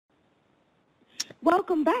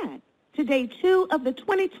Welcome back to Day 2 of the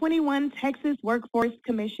 2021 Texas Workforce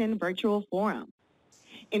Commission Virtual Forum.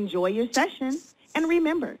 Enjoy your session, and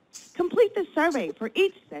remember, complete the survey for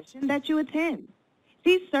each session that you attend.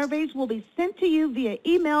 These surveys will be sent to you via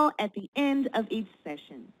email at the end of each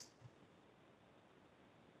session.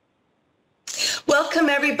 Welcome,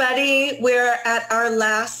 everybody. We're at our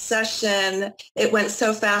last session. It went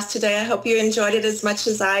so fast today. I hope you enjoyed it as much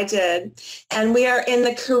as I did. And we are in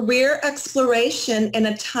the Career Exploration in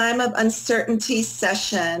a Time of Uncertainty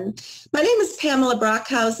session. My name is Pamela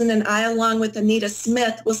Brockhausen, and I, along with Anita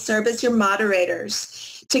Smith, will serve as your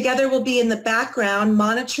moderators. Together, we'll be in the background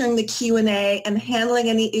monitoring the Q&A and handling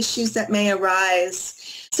any issues that may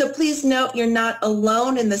arise. So please note you're not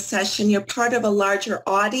alone in the session. You're part of a larger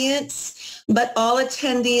audience, but all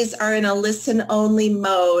attendees are in a listen-only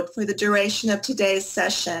mode for the duration of today's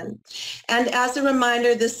session. And as a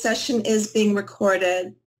reminder, this session is being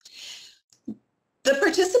recorded. The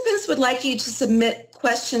participants would like you to submit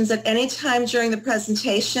questions at any time during the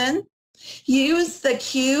presentation. Use the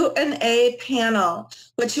Q&A panel.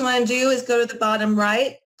 What you want to do is go to the bottom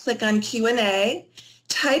right, click on Q&A,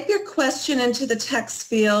 type your question into the text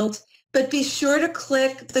field, but be sure to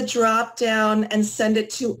click the drop down and send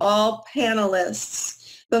it to all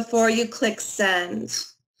panelists before you click send.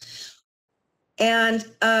 And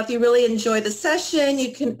if you really enjoy the session,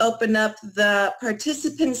 you can open up the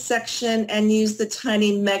participants section and use the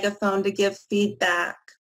tiny megaphone to give feedback.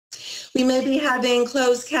 We may be having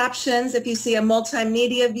closed captions. If you see a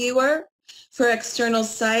multimedia viewer for external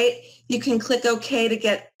site, you can click OK to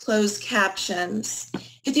get closed captions.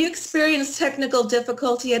 If you experience technical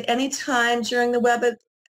difficulty at any time during the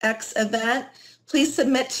WebEx event, please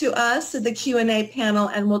submit to us at the Q&A panel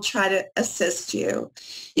and we'll try to assist you.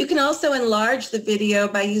 You can also enlarge the video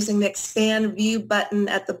by using the Expand View button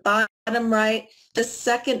at the bottom right, the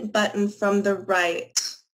second button from the right.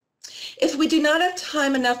 If we do not have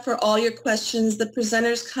time enough for all your questions, the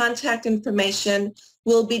presenter's contact information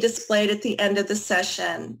will be displayed at the end of the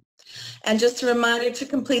session. And just a reminder to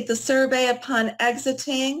complete the survey upon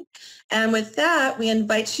exiting. And with that, we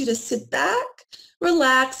invite you to sit back,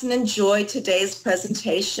 relax, and enjoy today's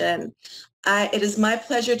presentation. It is my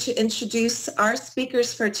pleasure to introduce our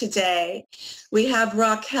speakers for today. We have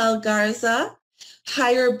Raquel Garza,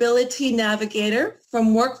 Hireability Navigator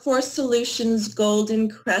from Workforce Solutions Golden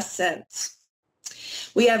Crescent.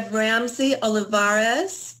 We have Ramsey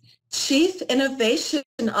Olivarez, Chief Innovation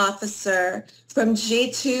Officer from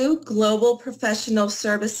G2 Global Professional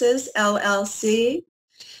Services, LLC.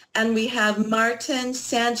 And we have Martin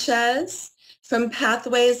Sanchez from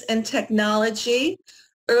Pathways and Technology,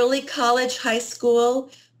 Early College High School,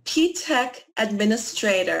 P-Tech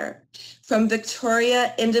Administrator from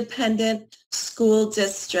Victoria Independent School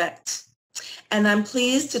District. And I'm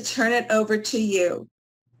pleased to turn it over to you.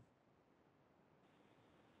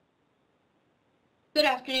 Good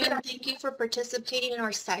afternoon, and thank you for participating in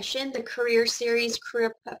our session, the Career Series,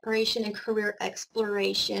 Career Preparation and Career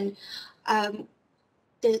Exploration.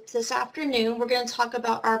 This afternoon, we're going to talk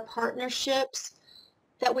about our partnerships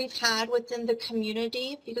that we've had within the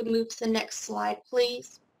community. If you could move to the next slide,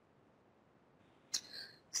 please.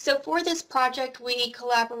 So for this project, we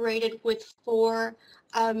collaborated with 4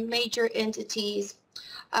 major entities,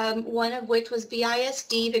 one of which was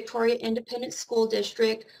VISD, Victoria Independent School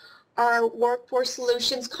District, our Workforce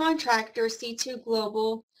Solutions contractor, C2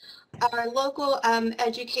 Global, our local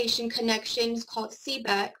education connections called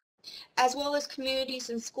CBEC, as well as communities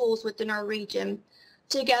and schools within our region.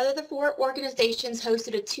 Together, the 4 organizations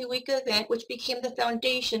hosted a 2-week event, which became the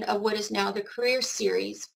foundation of what is now the Career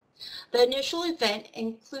Series. The initial event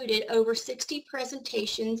included over 60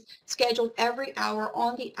 presentations scheduled every hour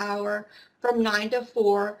on the hour from 9 to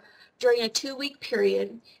 4 during a 2-week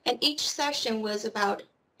period, and each session was about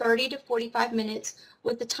 30 to 45 minutes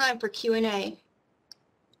with the time for Q&A.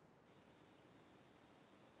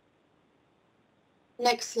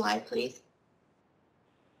 Next slide, please.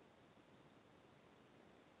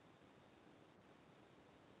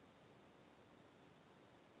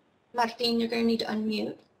 Martin, you're going to need to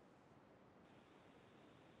unmute.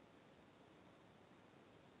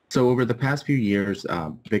 So over the past few years,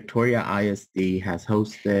 Victoria ISD has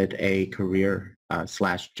hosted a career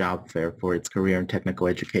 / job fair for its career and technical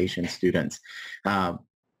education students.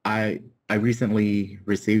 I recently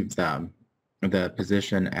received the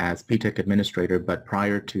position as P-Tech Administrator, but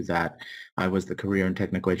prior to that, I was the Career and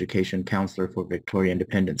Technical Education Counselor for Victoria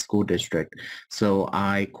Independent School District. So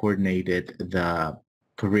I coordinated the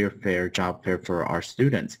career fair, job fair for our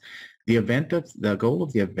students. The goal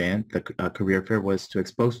of the event, the career fair, was to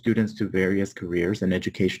expose students to various careers and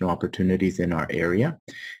educational opportunities in our area,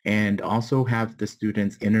 and also have the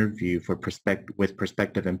students interview with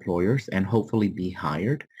prospective employers and hopefully be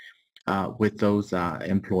hired with those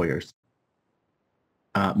employers.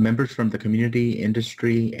 Members from the community,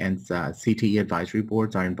 industry, and CTE advisory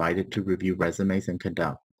boards are invited to review resumes and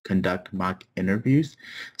conduct mock interviews.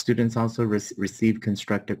 Students also receive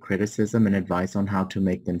constructive criticism and advice on how to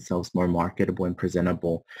make themselves more marketable and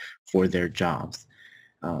presentable for their jobs.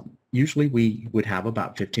 Usually we would have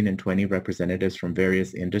about 15 and 20 representatives from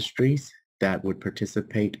various industries that would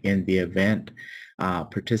participate in the event.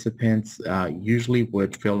 Participants usually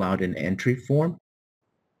would fill out an entry form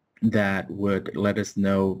that would let us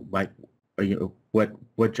know, like, what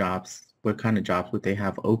kind of jobs would they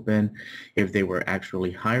have open, if they were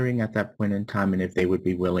actually hiring at that point in time, and if they would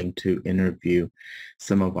be willing to interview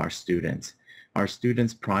some of our students. Our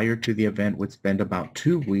students prior to the event would spend about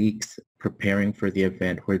 2 weeks preparing for the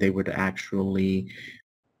event, where they would actually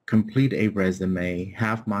complete a resume,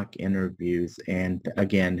 have mock interviews, and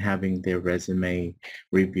again, having their resume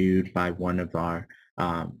reviewed by one of our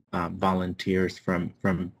volunteers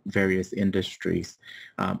from various industries.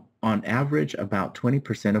 On average, about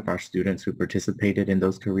 20% of our students who participated in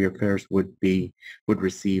those career fairs would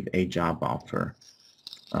receive a job offer.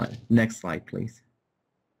 Next slide, please.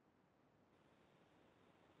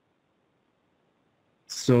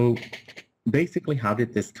 So basically, how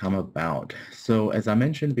did this come about? So as I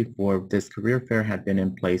mentioned before, this career fair had been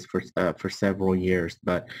in place for several years,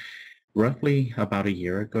 but roughly about a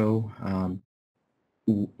year ago,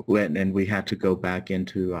 and we had to go back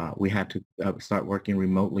into, we had to start working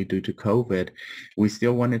remotely due to COVID. We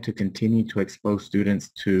still wanted to continue to expose students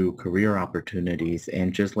to career opportunities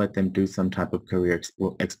and just let them do some type of career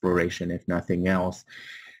exploration, if nothing else.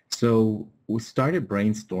 So we started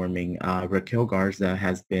brainstorming. Raquel Garza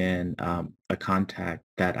has been a contact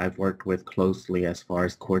that I've worked with closely as far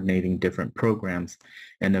as coordinating different programs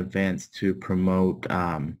and events to promote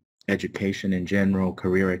education in general,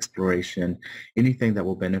 career exploration, anything that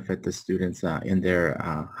will benefit the students in their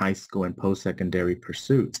high school and post-secondary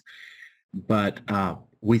pursuits. But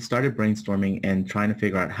we started brainstorming and trying to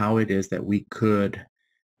figure out how it is that we could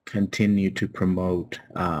continue to promote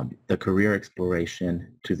the career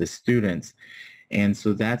exploration to the students. And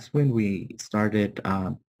so that's when we started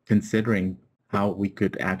considering how we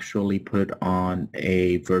could actually put on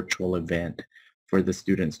a virtual event for the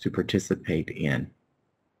students to participate in.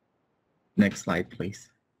 Next slide, please.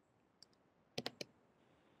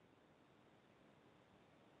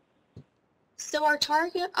 So our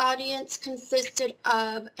target audience consisted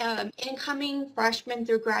of incoming freshmen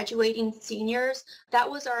through graduating seniors. That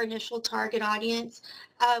was our initial target audience.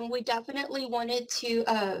 We definitely wanted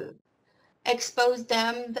to expose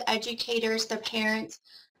them, the educators, the parents,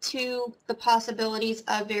 to the possibilities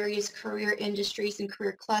of various career industries and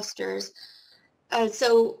career clusters.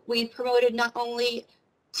 So we promoted not only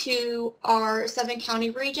to our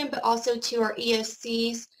 7-county region, but also to our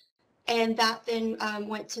ESCs, and that then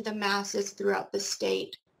went to the masses throughout the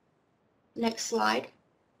state. Next slide.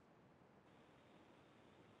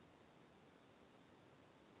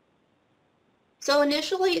 So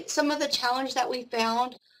initially, some of the challenge that we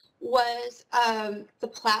found was the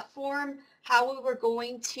platform, how we were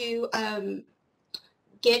going to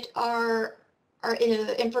get our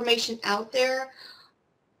information out there.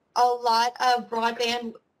 A lot of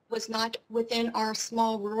broadband was not within our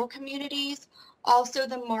small rural communities. Also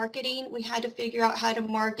the marketing, we had to figure out how to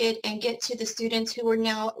market and get to the students who are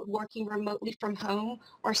now working remotely from home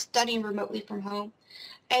or studying remotely from home.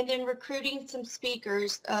 And then recruiting some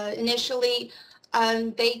speakers. Initially,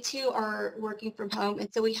 they too are working from home,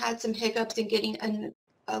 and so we had some hiccups in getting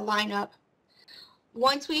a lineup.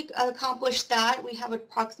 Once we accomplished that, we have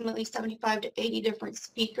approximately 75 to 80 different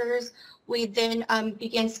speakers. We then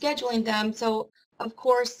began scheduling them. So of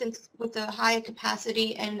course, since with a high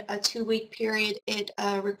capacity and a 2-week period, it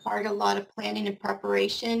required a lot of planning and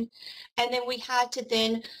preparation. And then we had to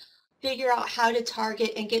then figure out how to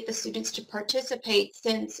target and get the students to participate,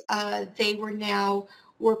 since they were now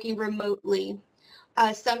working remotely.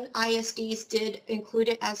 Some ISDs did include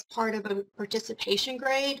it as part of a participation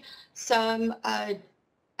grade. Some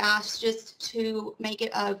asked just to make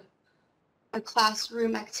it a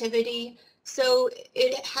classroom activity. So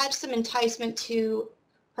it had some enticement to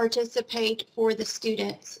participate for the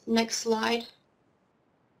students. Next slide.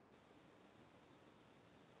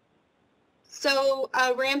 So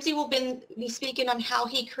Ramsey will be speaking on how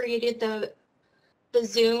he created the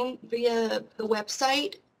Zoom via the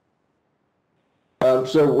website.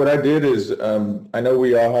 So what I did is, I know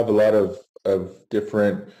we all have a lot of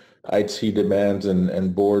different IT demands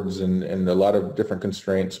and boards and a lot of different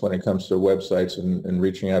constraints when it comes to websites and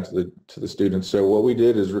reaching out to the students. So what we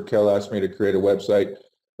did is Raquel asked me to create a website.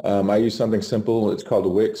 I use something simple. It's called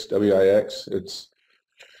Wix, W-I-X. It's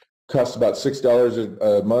costs about $6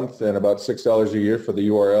 a month and about $6 a year for the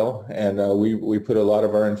URL, and we put a lot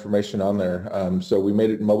of our information on there. So we made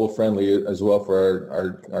it mobile friendly as well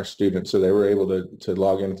for our students, so they were able to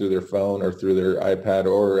log in through their phone or through their iPad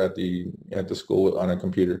or at the school on a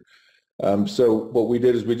computer. So what we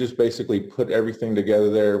did is we just basically put everything together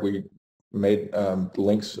there. We made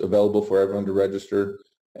links available for everyone to register,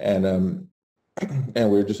 and we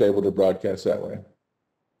were just able to broadcast that way.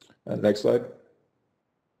 Next slide.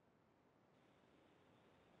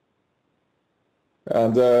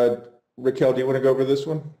 Raquel, do you want to go over this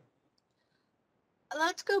one?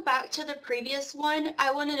 Let's go back to the previous one.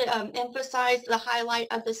 I wanted to emphasize the highlight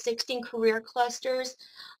of the 16 career clusters.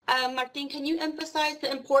 Martin, can you emphasize the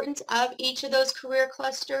importance of each of those career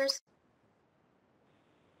clusters?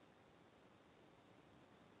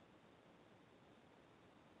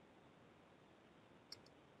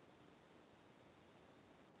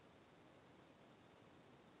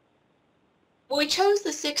 Well, we chose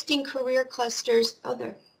the 16 career clusters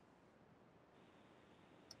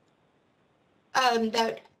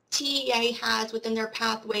that TEA has within their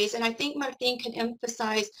pathways, and I think Martin can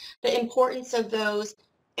emphasize the importance of those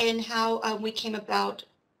and how we came about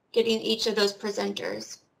getting each of those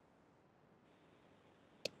presenters.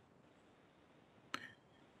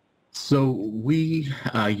 So we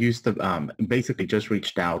used to basically just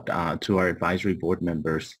reached out to our advisory board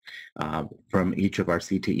members from each of our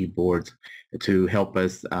CTE boards to help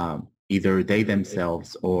us, either they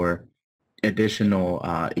themselves or additional,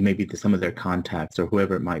 maybe some of their contacts or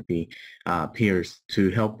whoever it might be, peers, to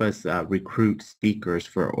help us recruit speakers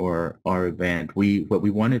for our event. What we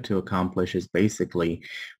wanted to accomplish is basically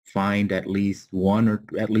find at least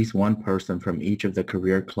one person from each of the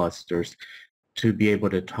career clusters to be able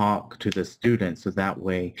to talk to the students, so that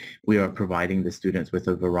way we are providing the students with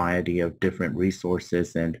a variety of different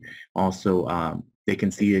resources, and also they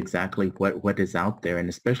can see exactly what is out there, and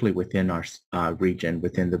especially within our region,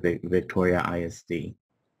 within the Victoria ISD.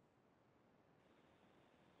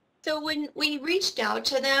 So when we reached out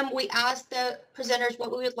to them, we asked the presenters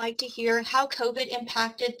what we would like to hear, how COVID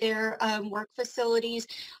impacted their work facilities,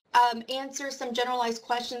 answer some generalized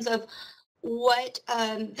questions of what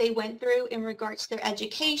they went through in regards to their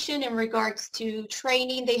education, in regards to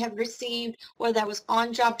training they have received, whether that was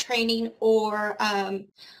on-job training or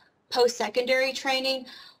post-secondary training.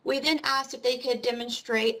 We then asked if they could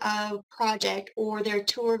demonstrate a project or their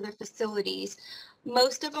tour of their facilities.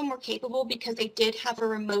 Most of them were capable because they did have a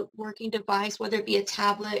remote working device, whether it be a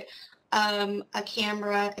tablet, a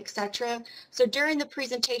camera, etc. So during the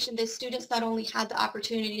presentation, the students not only had the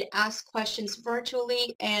opportunity to ask questions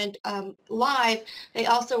virtually and live, they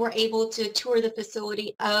also were able to tour the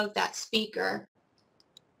facility of that speaker.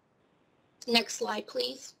 Next slide,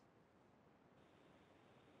 please.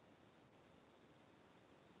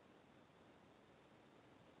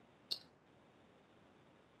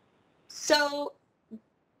 So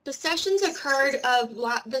the sessions occurred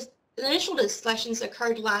the initial discussions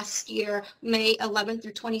occurred last year, May 11th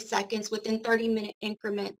through 22nd, within 30-minute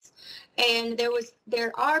increments. And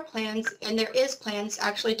there are plans, and there is plans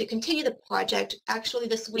actually to continue the project. Actually,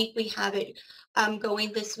 this week we have it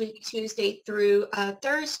going this week, Tuesday through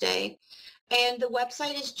Thursday. And the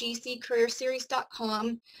website is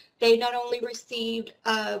gccareerseries.com. They not only received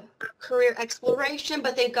career exploration,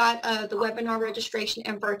 but they've got the webinar registration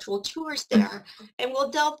and virtual tours there. And we'll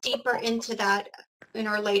delve deeper into that in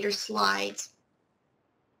our later slides.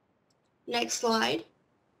 Next slide.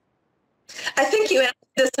 I think you answered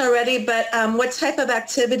this already, but what type of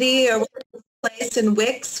activity or place in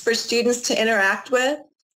Wix for students to interact with?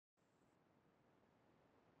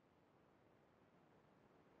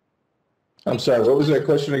 I'm sorry, what was that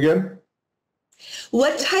question again?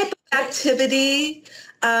 What type of activity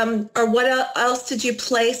or what else did you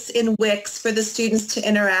place in Wix for the students to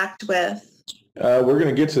interact with? We're going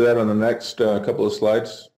to get to that on the next couple of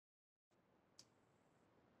slides.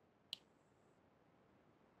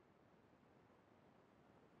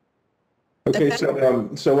 Okay,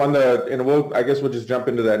 so on the, and I guess we'll just jump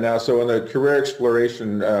into that now. So on the career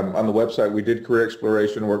exploration on the website, we did career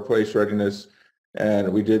exploration, workplace readiness,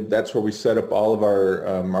 and that's where we set up all of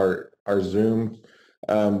our Zoom.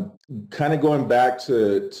 Kind of going back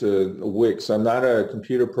to Wix, I'm not a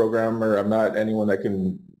computer programmer. I'm not anyone that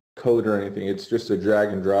can code or anything. It's just a drag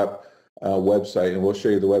and drop website, and we'll show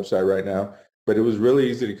you the website right now. but it was really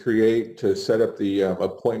easy to create, to set up the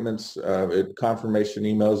appointments, confirmation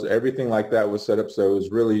emails, everything like that was set up. So it was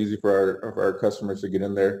really easy for our customers to get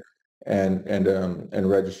in there and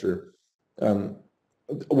register.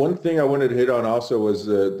 One thing I wanted to hit on also was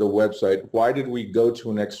the website. Why did we go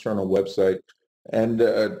to an external website? And,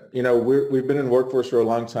 you know, we've been in workforce for a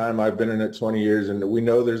long time. I've been in it 20 years, and we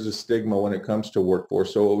know there's a stigma when it comes to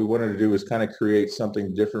workforce. So what we wanted to do is kind of create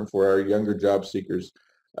something different for our younger job seekers.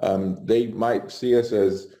 They might see us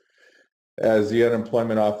as the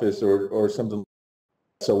unemployment office or something.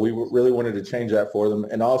 So we really wanted to change that for them.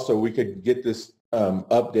 And also we could get this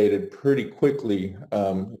updated pretty quickly.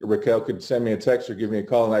 Raquel could send me a text or give me a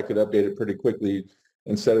call, and I could update it pretty quickly,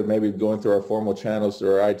 instead of maybe going through our formal channels,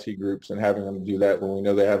 through our IT groups, and having them do that when we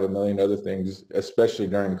know they have a million other things, especially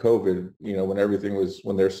during COVID, you know, when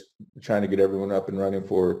they're trying to get everyone up and running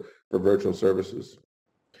for virtual services.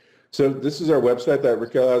 So this is our website that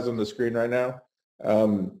Raquel has on the screen right now.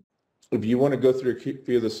 If you want to go through a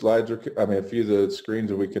few of the slides, or a few of the screens,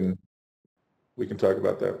 and we can talk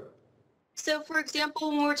about that. So for example,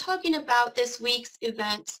 when we're talking about this week's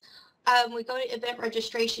events, we go to event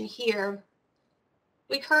registration here.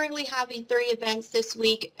 We currently have 3 events this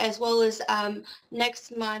week, as well as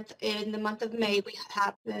next month, in the month of May, we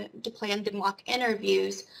have to plan the mock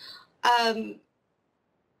interviews.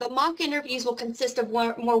 The mock interviews will consist of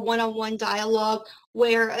more one-on-one dialogue,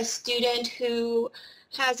 where a student who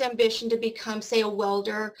has ambition to become, say, a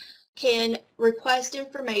welder can request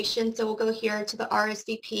information. So we'll go here to the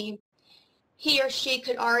RSVP. He or she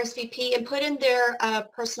could RSVP and put in their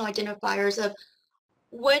personal identifiers of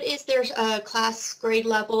what is their class grade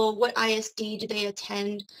level, what ISD do they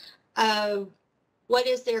attend, what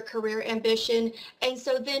is their career ambition. And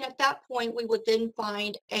so then at that point, we would then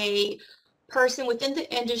find a person within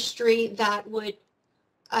the industry that would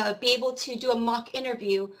be able to do a mock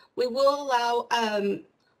interview. We will allow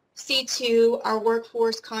C2, our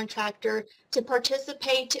workforce contractor, to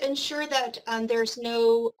participate to ensure that there's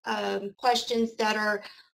no questions that are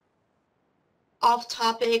off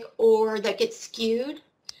topic or that get skewed.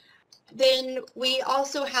 Then we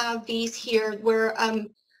also have these here where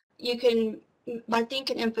Martin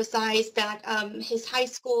can emphasize that his high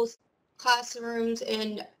school classrooms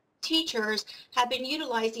and teachers have been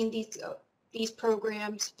utilizing these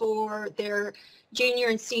programs for their junior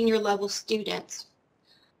and senior level students.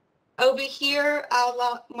 Over here, I'll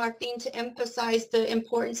allow Martin to emphasize the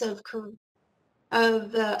importance of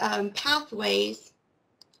the pathways.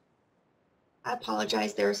 I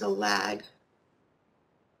apologize, there's a lag.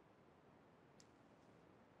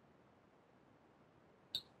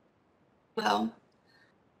 Well,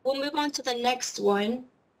 we'll move on to the next one,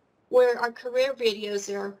 where our career videos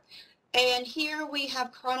are. And here we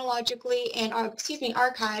have chronologically and,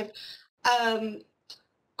 archived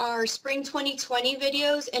our spring 2020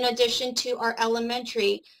 videos, in addition to our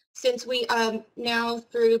elementary, since we now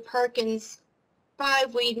through Perkins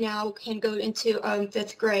 5, we now can go into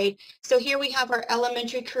 5th grade. So here we have our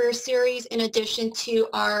elementary career series, in addition to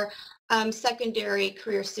our secondary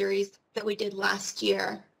career series that we did last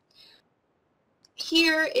year.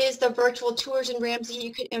 Here is the virtual tours, and Ramsey,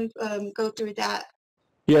 you could go through that.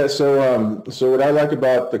 Yeah, so what I like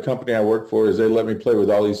about the company I work for is they let me play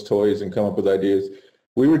with all these toys and come up with ideas.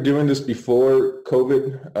 We were doing this before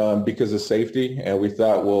COVID because of safety, and we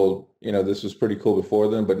thought, well, you know, this was pretty cool before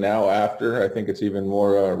then, but now after, I think it's even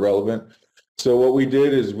more relevant. So what we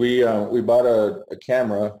did is we bought a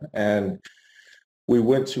camera, and we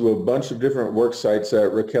went to a bunch of different work sites that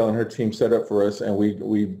Raquel and her team set up for us, and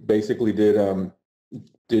we basically did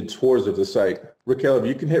tours of the site. Raquel, if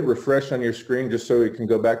you can hit refresh on your screen just so it can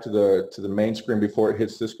go back to the main screen before it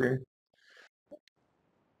hits the screen.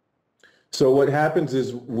 So what happens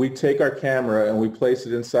is we take our camera and we place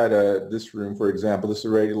it inside this room, for example. This is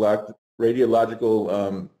a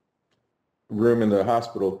radiological room in the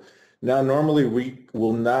hospital. Now, normally we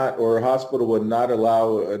will not, or a hospital would not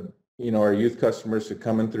allow, our youth customers to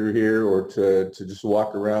come in through here or to just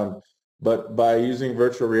walk around. But by using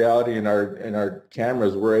virtual reality in our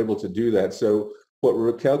cameras, we're able to do that. So what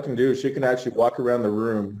Raquel can do is she can actually walk around the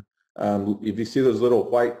room. If you see those little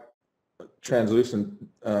white translucent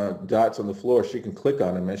dots on the floor, she can click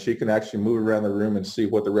on them, and she can actually move around the room and see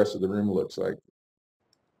what the rest of the room looks like.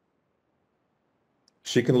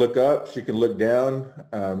 She can look up, she can look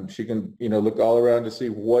down, she can look all around to see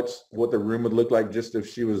what the room would look like just if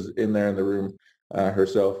she was in there in the room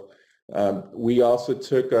herself. We also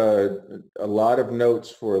took a lot of notes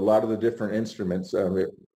for a lot of the different instruments.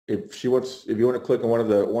 If you want to click on one of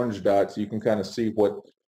the orange dots, you can kind of see what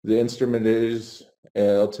the instrument is.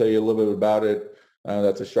 I'll tell you a little bit about it.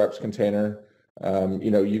 That's a sharps container.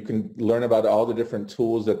 You can learn about all the different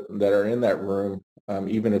tools that are in that room,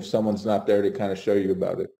 even if someone's not there to kind of show you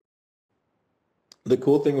about it. The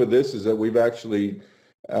cool thing with this is that we've actually,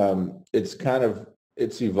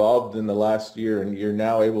 it's evolved in the last year, and you're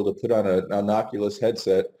now able to put on an Oculus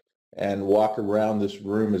headset and walk around this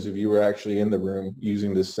room as if you were actually in the room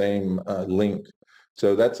using the same link.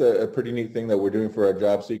 So that's a pretty neat thing that we're doing for our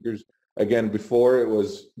job seekers. Again, before it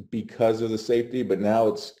was because of the safety, but now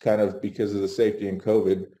it's kind of because of the safety and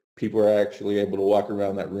COVID. People are actually able to walk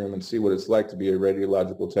around that room and see what it's like to be a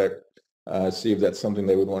radiological tech, see if that's something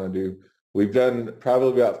they would want to do. We've done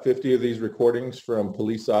probably about 50 of these recordings, from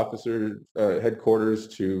police officer headquarters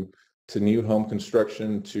to new home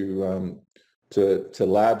construction to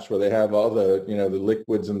labs where they have all the the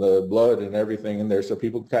liquids and the blood and everything in there, so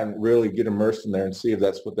people can really get immersed in there and see if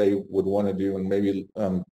that's what they would want to do, and maybe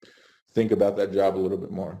think about that job a little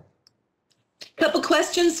bit more. Couple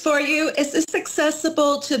questions for you. Is this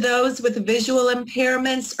accessible to those with visual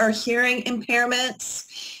impairments or hearing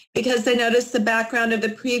impairments? Because I noticed the background of the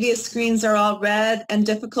previous screens are all red and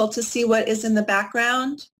difficult to see what is in the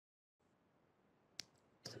background.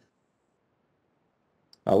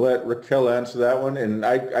 I'll let Raquel answer that one. And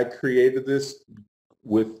I created this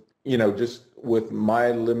with, just with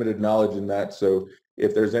my limited knowledge in that. So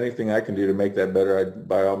if there's anything I can do to make that better,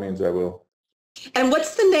 by all means, I will. And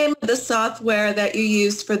what's the name of the software that you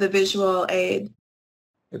used for the visual aid?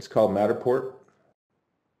 It's called Matterport.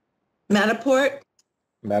 Matterport?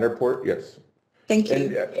 Matterport, yes. Thank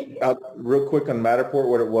you. And real quick on Matterport,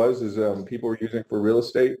 what it was is people were using it for real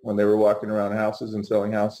estate when they were walking around houses and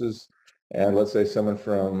selling houses. And let's say someone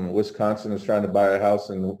from Wisconsin is trying to buy a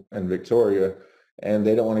house in Victoria, and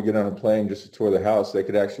they don't want to get on a plane just to tour the house. They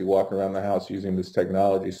could actually walk around the house using this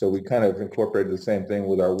technology. So we kind of incorporated the same thing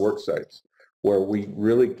with our work sites, where we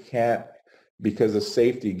really can't, because of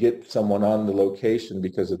safety, get someone on the location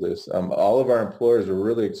because of this. All of our employers are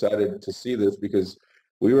really excited to see this, because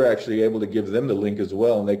we were actually able to give them the link as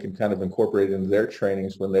well, and they can kind of incorporate it into their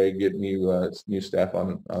trainings when they get new staff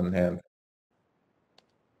on hand.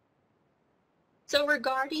 So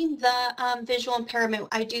regarding the visual impairment,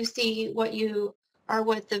 I do see what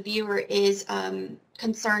the viewer is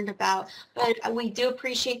concerned about, but we do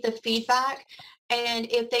appreciate the feedback. And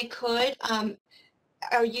if they could,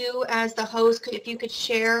 are you as the host, if you could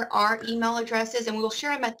share our email addresses, and we'll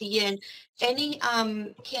share them at the end, any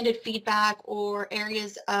candid feedback or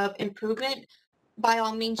areas of improvement, by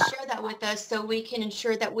all means share that with us so we can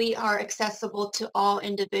ensure that we are accessible to all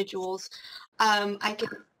individuals.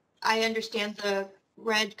 I understand the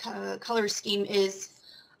red color scheme is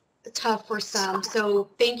tough for some, so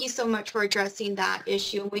thank you so much for addressing that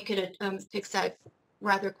issue. We could fix that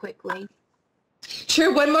rather quickly.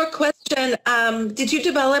 Sure. One more question. Did you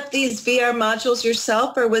develop these VR modules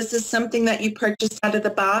yourself, or was this something that you purchased out of the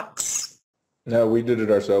box? No, we did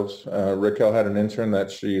it ourselves. Raquel had an intern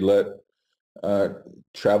that she let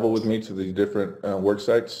travel with me to the different work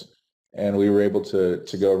sites, and we were able to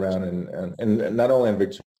go around and not only in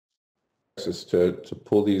Victoria to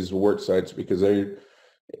pull these work sites, because they,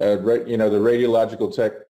 the radiological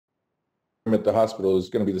tech at the hospital is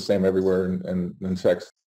going to be the same everywhere in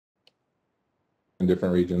Texas, in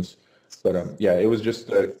different regions. But yeah, it was just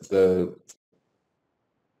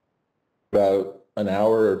about an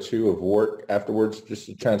hour or two of work afterwards, just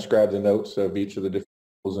to transcribe the notes of each of the different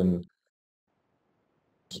and.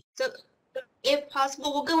 So, if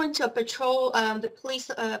possible, we'll go into a patrol, the police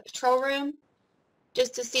patrol room,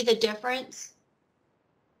 just to see the difference.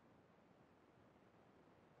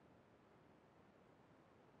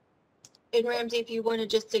 And Ramsey, if you want to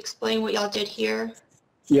just explain what y'all did here.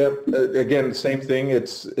 Yep. Again, same thing.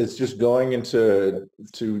 It's just going into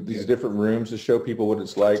these different rooms to show people what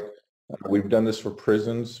it's like. We've done this for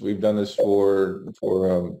prisons. We've done this for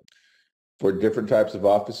different types of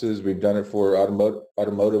offices. We've done it for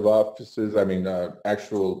automotive offices. I mean,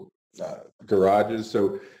 actual garages.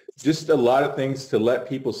 So just a lot of things to let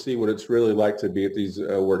people see what it's really like to be at these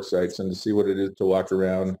work sites and to see what it is to walk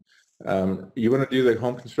around. You want to do the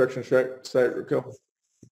home construction site, Raquel?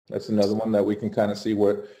 That's another one that we can kind of see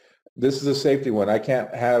what. This is a safety one. I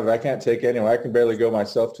can't take anyone. I can barely go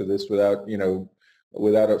myself to this without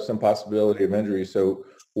some possibility of injury. So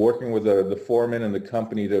working with the foreman and the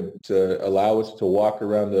company to allow us to walk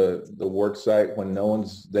around the work site when no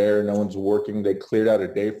one's there, no one's working. They cleared out a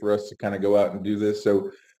day for us to kind of go out and do this.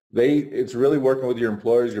 So it's really working with your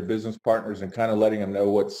employers, your business partners, and kind of letting them know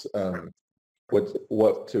what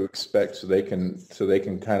to expect, so they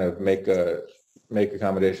can kind of make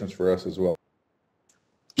accommodations for us as well.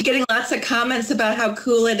 Getting lots of comments about how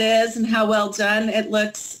cool it is and how well done it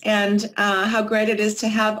looks, and how great it is to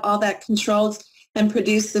have all that controlled and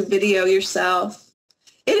produce the video yourself.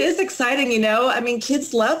 It is exciting, you know. I mean,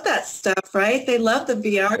 kids love that stuff, right? They love the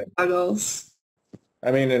VR goggles.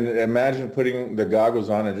 I mean, and imagine putting the goggles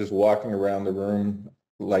on and just walking around the room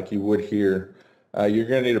like you would here. You're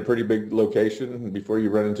going to need a pretty big location before you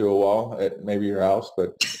run into a wall at maybe your house,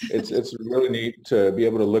 but it's really neat to be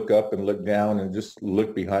able to look up and look down and just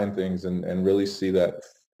look behind things and really see that.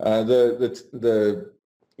 The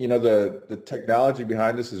technology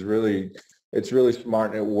behind this is it's really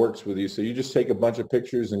smart, and it works with you. So you just take a bunch of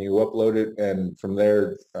pictures and you upload it, and from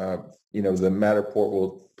there, the Matterport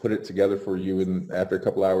will put it together for you, and after a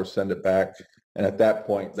couple hours, send it back. And at that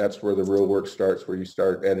point, that's where the real work starts, where you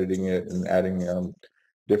start editing it and adding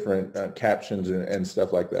different captions and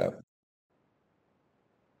stuff like that.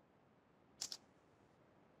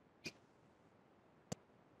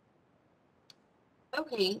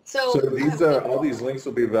 Okay, So these all these links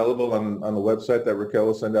will be available on the website that Raquel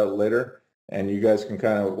will send out later, and you guys can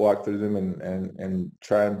kind of walk through them and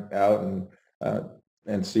try them out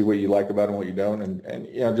and see what you like about them, what you don't,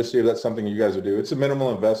 and just see if that's something you guys would do. It's a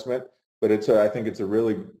minimal investment, but I think it's a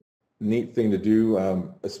really neat thing to do,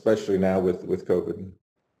 especially now with COVID.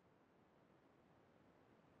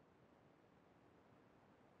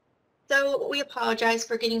 So we apologize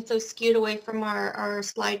for getting so skewed away from our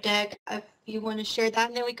slide deck. If you want to share that,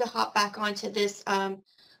 and then we could hop back onto this.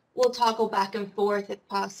 We'll toggle back and forth if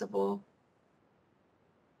possible.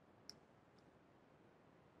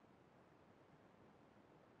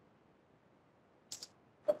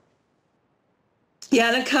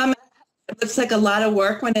 Yeah, and a comment. It looks like a lot of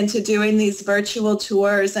work went into doing these virtual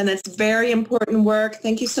tours, and it's very important work.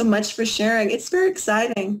 Thank you so much for sharing. It's very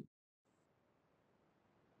exciting.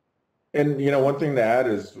 And, one thing to add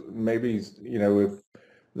is maybe, if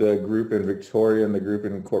the group in Victoria and the group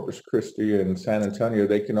in Corpus Christi and San Antonio,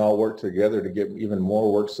 they can all work together to get even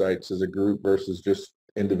more work sites as a group versus just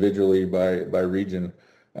individually by region.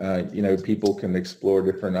 People can explore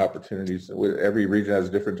different opportunities. Every region has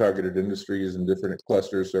different targeted industries and different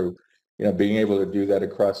clusters. So, being able to do that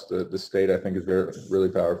across the state, I think is really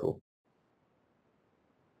powerful.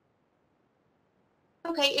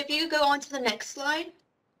 Okay, if you go on to the next slide.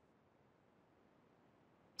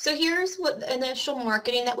 So here's what the initial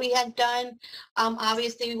marketing that we had done.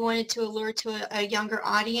 Obviously, we wanted to allure to a younger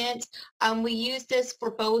audience. We used this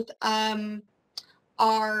for both our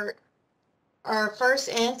first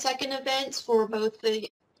and second events for both the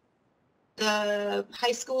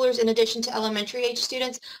high schoolers in addition to elementary age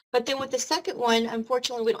students. But then with the second one,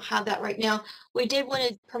 unfortunately, we don't have that right now. We did want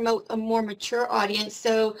to promote a more mature audience.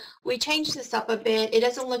 So we changed this up a bit. It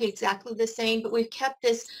doesn't look exactly the same, but we've kept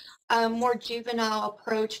this more juvenile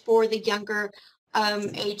approach for the younger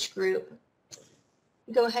age group.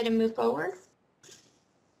 Go ahead and move forward.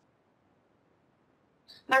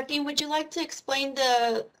 Martin, would you like to explain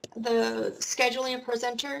the scheduling of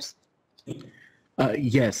presenters?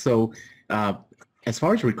 Yes. So as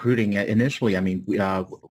far as recruiting, initially, I mean,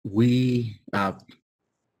 we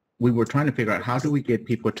were trying to figure out how do we get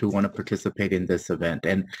people to want to participate in this event.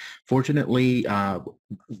 And fortunately,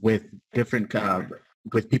 with different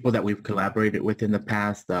with people that we've collaborated with in the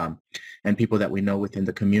past and people that we know within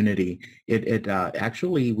the community,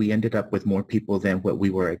 actually, we ended up with more people than what we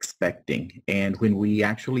were expecting. And when we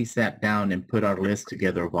actually sat down and put our list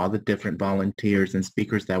together of all the different volunteers and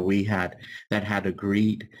speakers that we had that had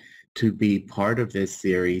agreed to be part of this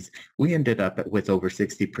series, we ended up with over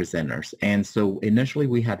 60 presenters. And so initially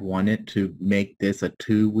we had wanted to make this a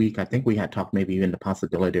 2-week. I think we had talked maybe even the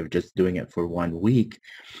possibility of just doing it for 1 week.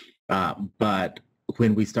 But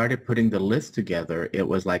when we started putting the list together, it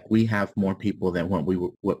was like we have more people than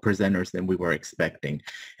what presenters than we were expecting.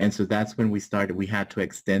 And so that's when we started. We had to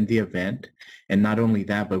extend the event. And not only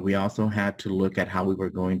that, but we also had to look at how we were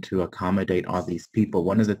going to accommodate all these people.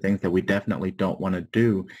 One of the things that we definitely don't want to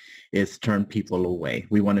do is turn people away.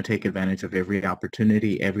 We want to take advantage of every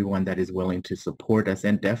opportunity, everyone that is willing to support us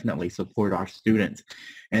and definitely support our students.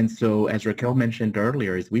 And so as Raquel mentioned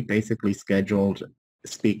earlier, is we basically scheduled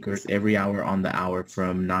speakers every hour on the hour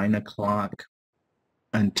from 9 o'clock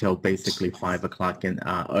until basically 5 o'clock.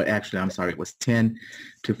 Or actually, I'm sorry, it was 10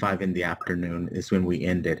 to 5 in the afternoon is when we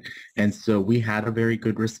ended. And so we had a very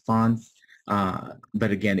good response. But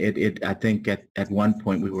again, I think at one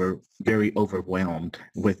point we were very overwhelmed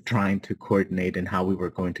with trying to coordinate and how we were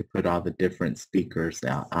going to put all the different speakers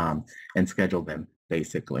and schedule them,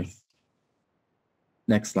 basically.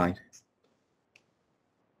 Next slide.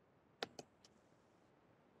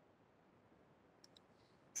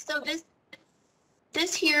 So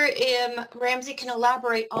this here, Ramsey can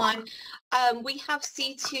elaborate on. We have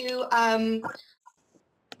C2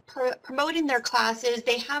 promoting their classes.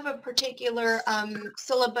 They have a particular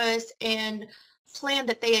syllabus and plan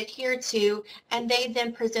that they adhere to, and they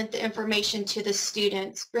then present the information to the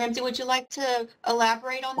students. Ramsey, would you like to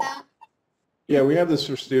elaborate on that? Yeah, we have this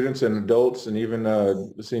for students and adults and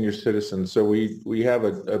even senior citizens. So we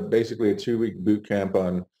have basically a 2-week boot camp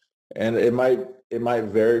on, and it might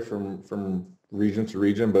vary from region to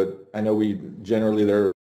region, but I know we generally there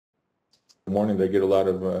in the morning they get a lot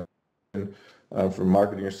of from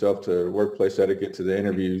marketing yourself to workplace etiquette to the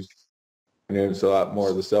interviews, and it's a lot more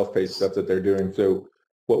of the self-paced stuff that they're doing. So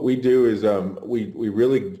what we do is we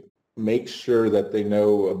really make sure that they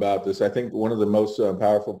know about this. I think one of the most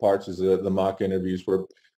powerful parts is the mock interviews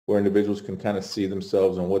where individuals can kind of see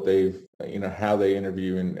themselves and what they've, how they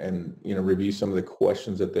interview and review some of the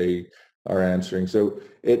questions that they are answering. So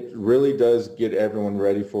it really does get everyone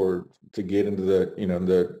ready to get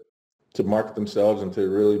into to market themselves and to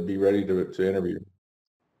really be ready to interview.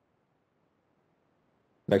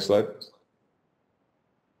 Next slide.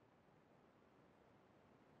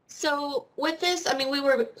 So with this, I mean, we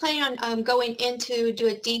were planning on going into do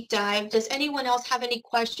a deep dive. Does anyone else have any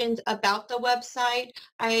questions about the website?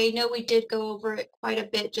 I know we did go over it quite a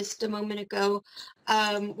bit just a moment ago.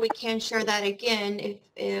 We can share that again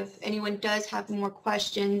if anyone does have more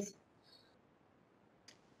questions.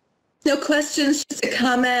 No questions, just a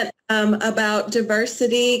comment about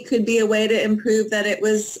diversity could be a way to improve that it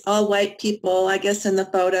was all white people, I guess, in the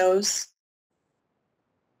photos.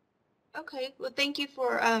 Okay, well, thank you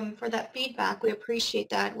for that feedback. We appreciate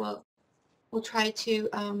that. We'll try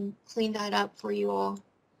to clean that up for you all.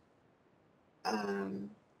 The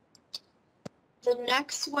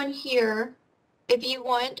next one here, if you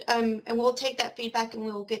want, and we'll take that feedback and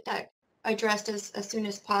we'll get that addressed as soon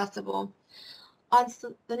as possible. On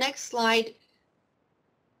the next slide,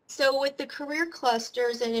 so with the career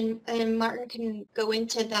clusters, and Martin can go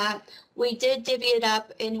into that, we did divvy it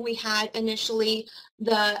up, and we had initially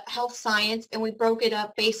the health science, and we broke it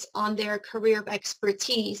up based on their career of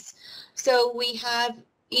expertise. So we have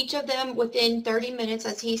each of them within 30 minutes,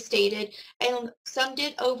 as he stated, and some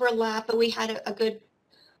did overlap, but we had a good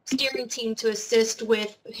steering team to assist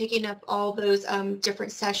with picking up all those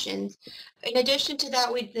different sessions. In addition to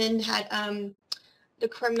that, we then had the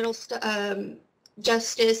criminal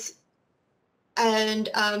justice and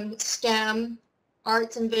STEM,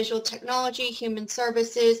 arts and visual technology, human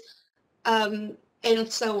services, and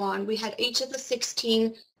so on. We had each of the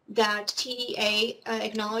 16 that TEA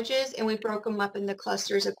acknowledges, and we broke them up in the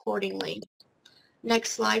clusters accordingly.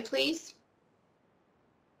 Next slide, please.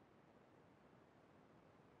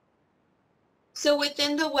 So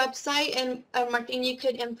within the website, and Martin, you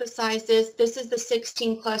could emphasize this, this is the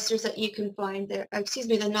 16 clusters that you can find there. Excuse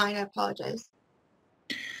me, the 9, I apologize.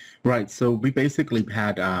 Right, so we basically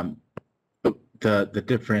had the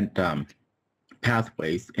different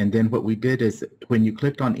pathways, and then what we did is when you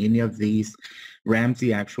clicked on any of these,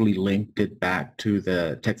 Ramsey actually linked it back to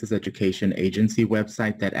the Texas Education Agency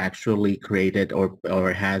website that actually created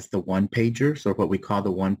or has the one-pagers, or what we call the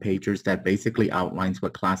one-pagers, that basically outlines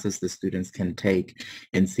what classes the students can take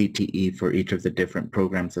in CTE for each of the different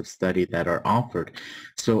programs of study that are offered.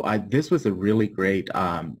 So this was a really great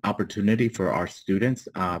opportunity for our students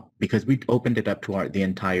because we opened it up to the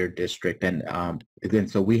entire district, and then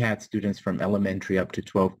so we had students from elementary up to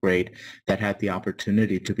 12th grade that had the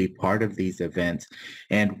opportunity to be part of these events.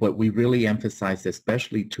 And what we really emphasized,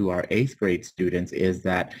 especially to our 8th grade students, is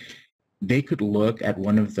that they could look at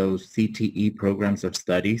one of those CTE programs of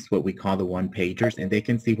studies, what we call the one-pagers, and they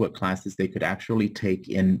can see what classes they could actually take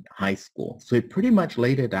in high school. So it pretty much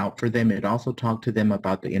laid it out for them. It also talked to them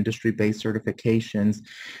about the industry-based certifications,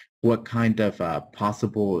 what kind of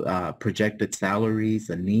possible projected salaries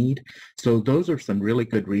a need. So those are some really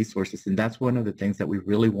good resources, and that's one of the things that we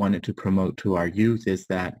really wanted to promote to our youth, is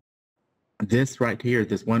that this right here,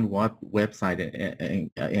 this one website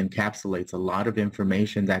encapsulates a lot of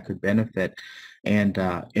information that could benefit, and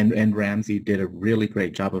Ramsey did a really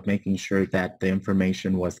great job of making sure that the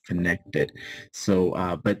information was connected.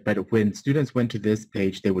 So, but when students went to this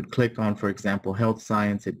page, they would click on, for example, health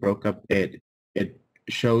science. It broke up, it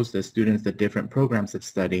shows the students the different programs of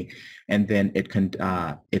study, and then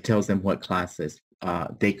it tells them what classes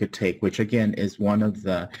they could take, which again is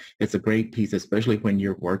it's a great piece, especially when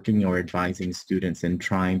you're working or advising students and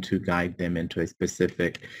trying to guide them into a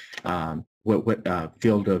specific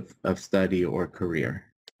field of study or career.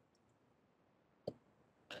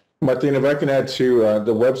 Martin, if I can add to,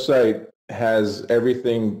 the website has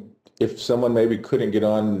everything if someone maybe couldn't get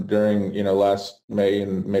on during, last May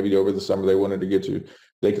and maybe over the summer they wanted to get to,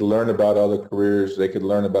 they could learn about all the careers, they could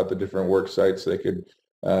learn about the different work sites, they could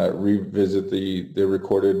revisit the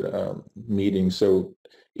recorded meetings. So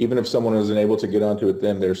even if someone wasn't able to get onto it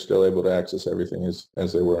then, they're still able to access everything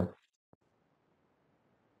as they were.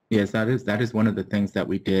 Yes, that is one of the things that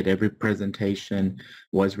we did. Every presentation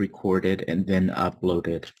was recorded and then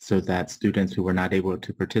uploaded so that students who were not able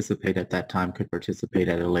to participate at that time could participate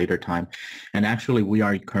at a later time. And actually, we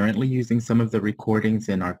are currently using some of the recordings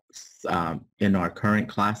in our current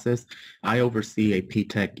classes. I oversee a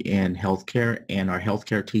P-Tech in healthcare, and our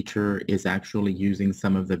healthcare teacher is actually using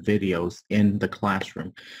some of the videos in the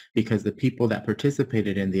classroom because the people that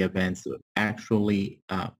participated in the events actually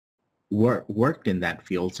worked in that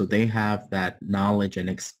field, so they have that knowledge and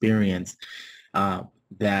experience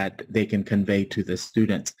that they can convey to the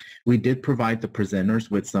students. We did provide the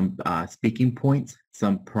presenters with some speaking points,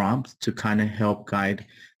 some prompts to kind of help guide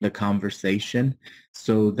the conversation.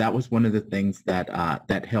 So that was one of the things that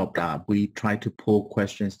that helped. We tried to pull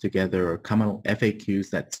questions together or common FAQs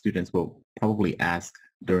that students will probably ask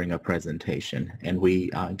during a presentation, and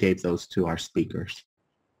we gave those to our speakers.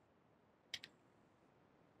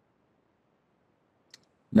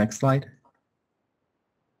 Next slide.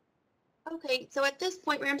 Okay, so at this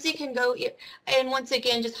point, Ramsey can go and once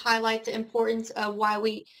again just highlight the importance of why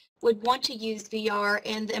we would want to use VR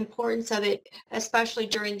and the importance of it, especially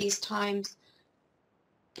during these times.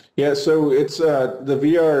 Yeah, so it's the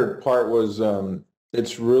VR part was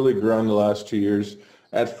it's really grown the last 2 years.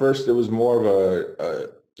 At first, it was more of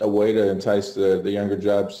a way to entice the younger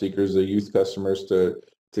job seekers, the youth customers, to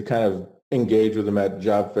kind of engage with them at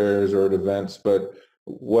job fairs or at events, but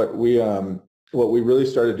what we really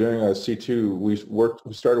started doing at C2, we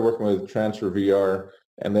started working with Transfer VR,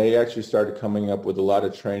 and they actually started coming up with a lot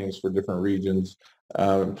of trainings for different regions.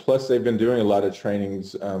 Plus, they've been doing a lot of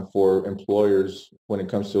trainings for employers when it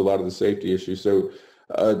comes to a lot of the safety issues. So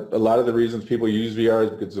a lot of the reasons people use VR is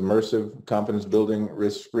because it's immersive, confidence building,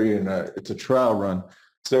 risk-free, and it's a trial run.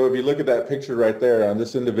 So if you look at that picture right there,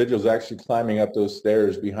 this individual is actually climbing up those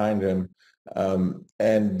stairs behind him.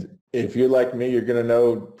 And if you're like me, you're going to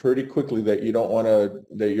know pretty quickly that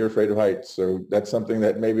that you're afraid of heights. So that's something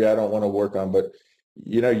that maybe I don't want to work on. But,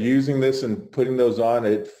 using this and putting those on,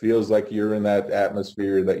 it feels like you're in that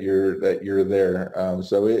atmosphere, that you're there.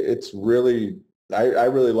 So it's really, I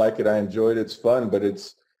really like it. I enjoyed it. It's fun, but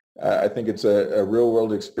I think it's a real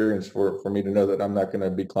world experience for me to know that I'm not going to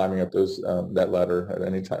be climbing up that ladder at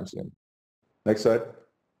any time soon. Next slide.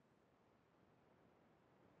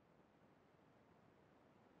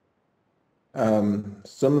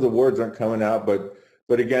 Some of the words aren't coming out,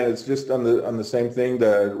 but again, it's just on the same thing.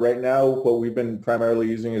 Right now, what we've been primarily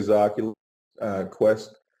using is the Oculus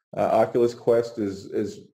Quest. Oculus Quest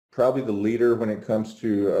is probably the leader when it comes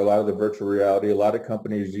to a lot of the virtual reality. A lot of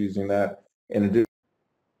companies using that in addition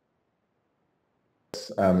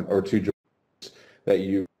or two joints that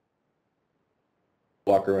you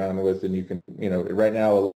walk around with, and you can, right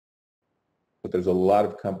now, there's a lot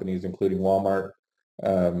of companies, including Walmart.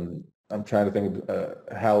 I'm trying to think of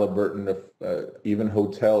Halliburton, even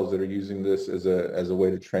hotels that are using this as a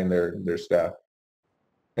way to train their staff.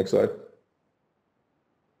 Next slide.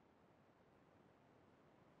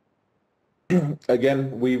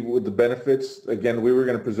 Again, with the benefits, again, we were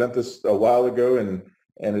going to present this a while ago, and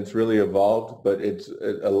it's really evolved, but it's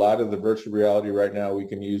a lot of the virtual reality right now we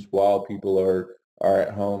can use while people are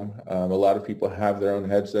at home. A lot of people have their own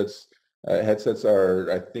headsets. Headsets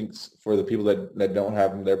are, I think, for the people that don't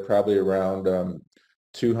have them, they're probably around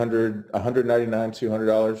 $199,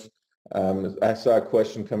 $200. I saw a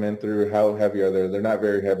question come in through, how heavy are they? They're not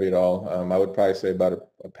very heavy at all. I would probably say about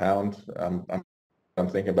a pound. I'm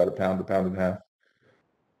thinking about a pound and a half.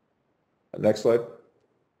 Next slide.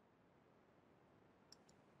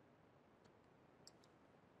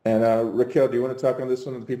 And Raquel, do you want to talk on this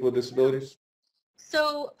one with people with disabilities?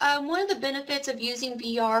 So one of the benefits of using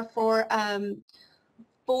VR for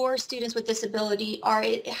students with disability are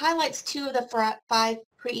it highlights two of the 5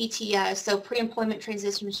 pre-ETS, so pre-employment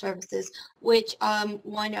transition services, which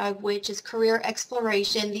one of which is career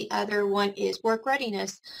exploration, the other one is work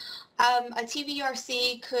readiness. A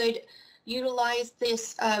TVRC could utilize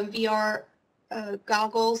this VR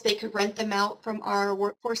goggles. They could rent them out from our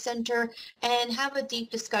workforce center and have a deep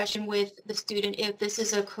discussion with the student if this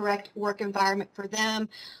is a correct work environment for them.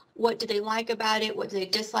 What do they like about it? What do they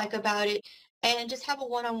dislike about it? And just have a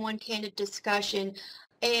one-on-one candid discussion.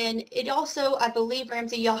 And it also, I believe,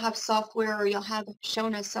 Ramsey, y'all have software, or y'all have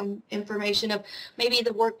shown us some information of maybe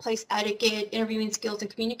the workplace etiquette, interviewing skills,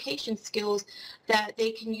 and communication skills that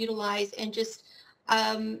they can utilize, and just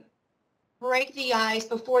break the ice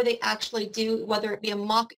before they actually do, whether it be a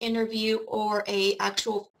mock interview or a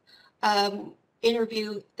actual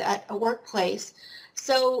interview at a workplace.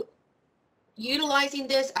 So utilizing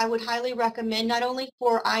this, I would highly recommend not only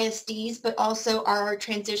for ISDs, but also our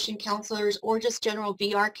transition counselors or just general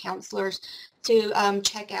VR counselors to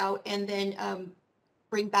check out and then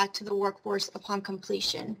bring back to the workforce upon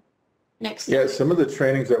completion. Next. Yeah, some of the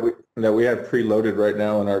trainings that we have preloaded right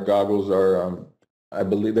now in our goggles are, I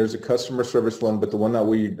believe there's a customer service one, but the one that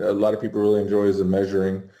a lot of people really enjoy is the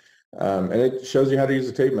measuring. And it shows you how to use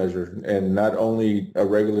a tape measure, and not only a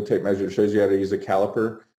regular tape measure, it shows you how to use a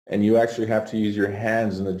caliper, and you actually have to use your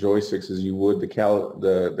hands and the joysticks as you would the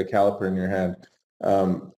caliper in your hand.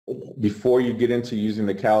 Before you get into using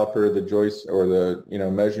the caliper, the joist, or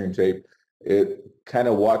the measuring tape, it kind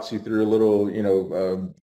of walks you through a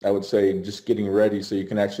little, I would say just getting ready, so you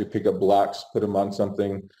can actually pick up blocks, put them on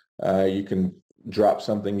something, you can drop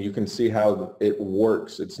something, you can see how it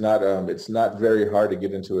works. It's not very hard to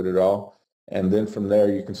get into it at all. And then from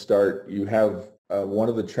there you can start, you have one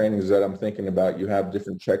of the trainings that I'm thinking about, you have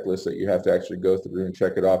different checklists that you have to actually go through and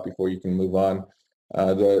check it off before you can move on.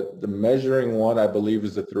 The measuring one, I believe,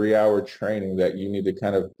 is a 3-hour training that you need to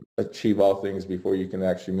kind of achieve all things before you can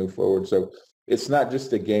actually move forward. So it's not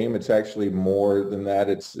just a game, it's actually more than that.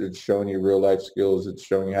 It's showing you real life skills. It's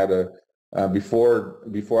showing you how to, before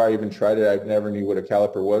I even tried it, I never knew what a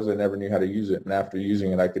caliper was. I never knew how to use it. And after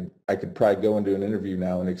using it, I could probably go into an interview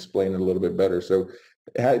now and explain it a little bit better. So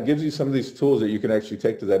it gives you some of these tools that you can actually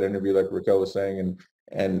take to that interview, like Raquel was saying,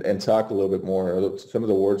 and talk a little bit more. Some of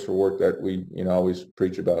the words for work that we always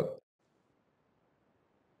preach about.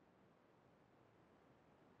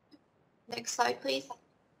 Next slide, please.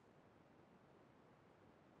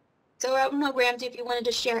 So I don't know, Ramsey, if you wanted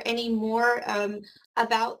to share any more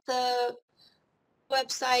about the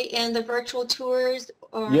website and the virtual tours.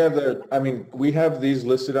 Or... Yeah, we have these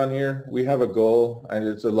listed on here. We have a goal, and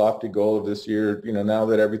it's a lofty goal of this year. Now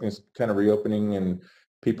that everything's kind of reopening and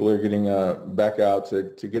people are getting back out,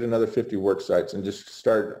 to get another 50 work sites and just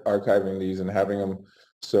start archiving these and having them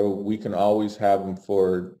so we can always have them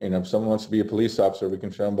for, if someone wants to be a police officer, we can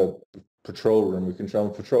show them a patrol room, we can show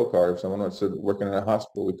them a patrol car. If someone wants to work in a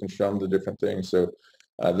hospital, we can show them the different things. So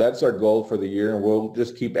that's our goal for the year, and we'll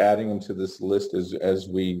just keep adding them to this list as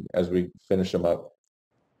we finish them up.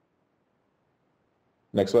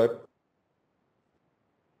 Next slide.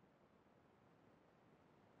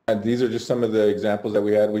 And these are just some of the examples that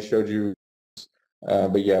we had. We showed you,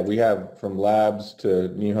 but yeah, we have from labs to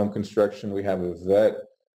new home construction. We have a vet.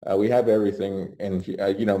 We have everything, and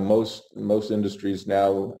most industries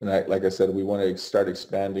now. And like I said, we want to start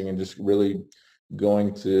expanding and just really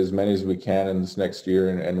going to as many as we can in this next year,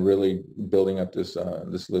 and really building up this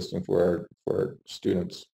listing for our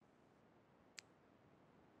students.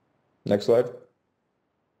 Next slide.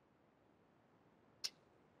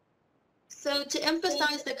 So to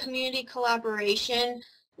emphasize the community collaboration,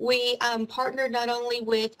 we partnered not only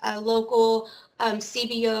with a local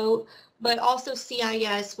CBO, but also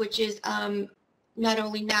CIS, which is not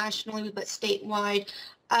only nationally, but statewide.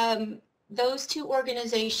 Those two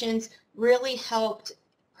organizations really helped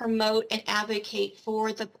promote and advocate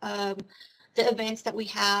for the events that we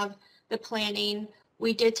have, the planning.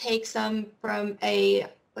 We did take some from a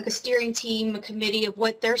steering team, a committee of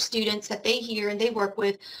what their students that they hear and they work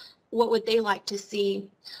with, what would they like to see.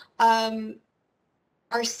 Our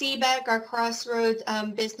CBEC, our Crossroads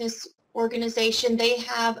business organization, they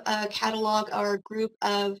have a catalog or a group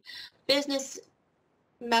of business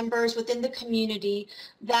members within the community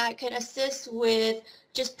that can assist with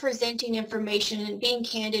just presenting information and being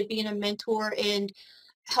candid, being a mentor, and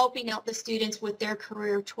helping out the students with their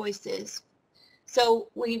career choices. So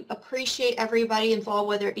we appreciate everybody involved,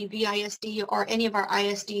 whether it be VISD or any of our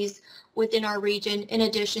ISDs within our region, in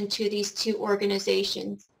addition to these two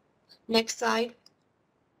organizations. Next slide.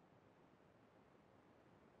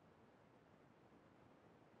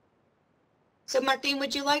 So Martin,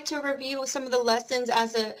 would you like to review some of the lessons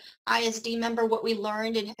as a ISD member, what we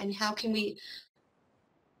learned, and how can we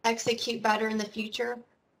execute better in the future?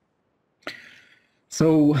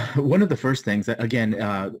 So one of the first things, again,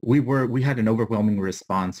 we had an overwhelming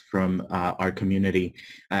response from our community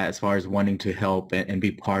as far as wanting to help and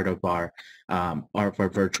be part of our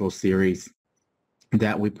virtual series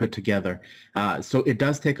that we put together. So it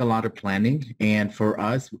does take a lot of planning, and for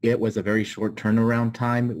us, it was a very short turnaround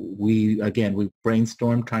time. We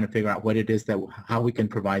brainstormed trying to figure out what it is how we can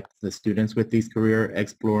provide the students with these career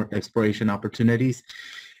exploration opportunities.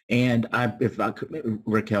 And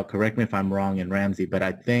Raquel, correct me if I'm wrong, and Ramsey, but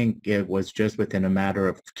I think it was just within a matter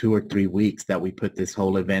of 2 or 3 weeks that we put this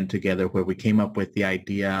whole event together, where we came up with the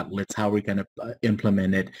idea, how we're going to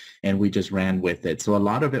implement it, and we just ran with it. So a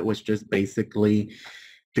lot of it was just basically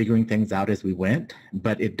figuring things out as we went,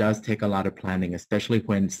 but it does take a lot of planning, especially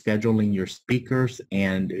when scheduling your speakers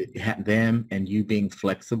and them and you being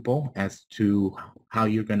flexible as to how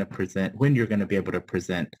you're going to present, when you're going to be able to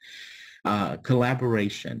present.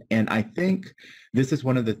 Collaboration. And I think this is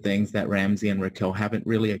one of the things that Ramsey and Raquel haven't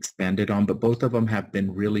really expanded on, but both of them have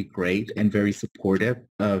been really great and very supportive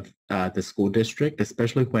of the school district,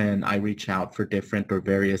 especially when I reach out for different or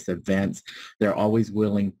various events. They're always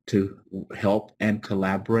willing to help and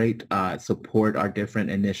collaborate, support our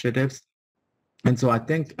different initiatives. And so I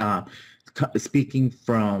think speaking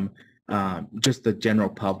from just the general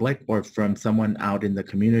public or from someone out in the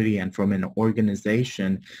community and from an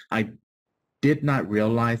organization, I did not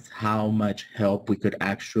realize how much help we could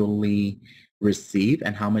actually receive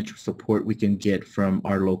and how much support we can get from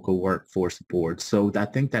our local workforce board. So I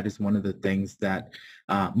think that is one of the things that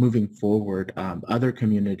moving forward, other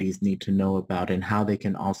communities need to know about, and how they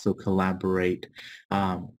can also collaborate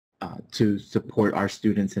to support our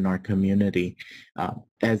students in our community.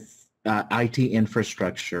 As IT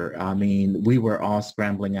infrastructure, I mean, we were all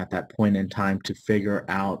scrambling at that point in time to figure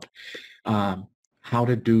out how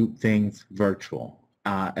to do things virtual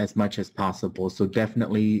as much as possible. So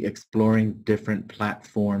definitely exploring different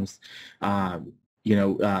platforms.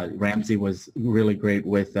 Ramsey was really great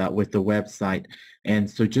with the website. And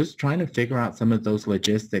so just trying to figure out some of those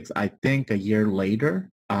logistics. I think a year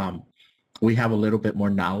later, we have a little bit more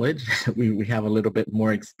knowledge, we have a little bit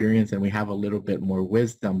more experience, and we have a little bit more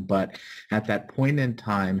wisdom. But at that point in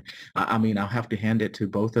time, I mean, I'll have to hand it to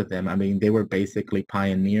both of them. I mean, they were basically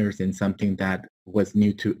pioneers in something that was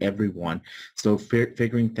new to everyone. So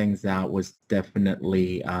figuring things out was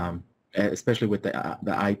definitely, especially with the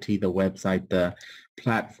IT, the website, the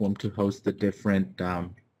platform to host the different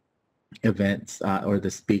events or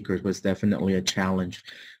the speakers, was definitely a challenge.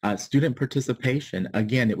 Student participation,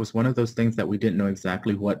 again, it was one of those things that we didn't know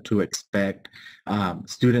exactly what to expect.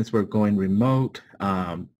 Students were going remote.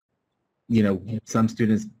 Some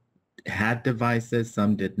students had devices,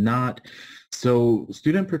 some did not. So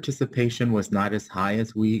student participation was not as high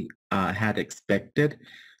as we had expected.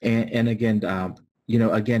 And again,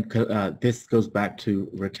 this goes back to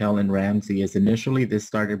Raquel and Ramsey, is initially this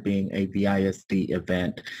started being a VISD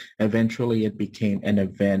event. Eventually it became an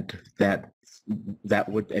event that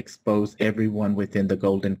would expose everyone within the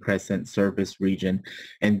Golden Crescent service region.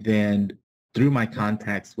 And then through my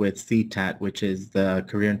contacts with CTAT, which is the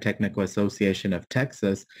Career and Technical Association of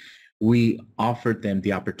Texas, we offered them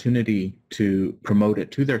the opportunity to promote it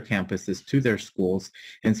to their campuses, to their schools.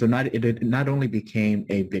 And so it not only became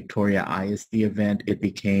a Victoria ISD event, it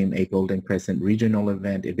became a Golden Crescent regional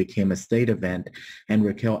event, it became a state event. And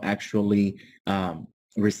Raquel actually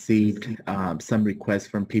received some requests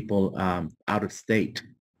from people out of state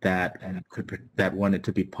that wanted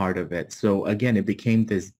to be part of it. So again, it became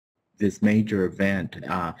this major event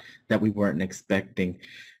that we weren't expecting.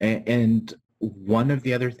 And one of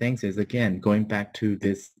the other things is, again, going back to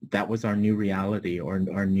this, that was our new reality, or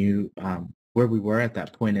our new, where we were at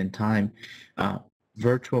that point in time.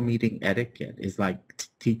 Virtual meeting etiquette is like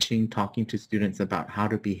talking to students about how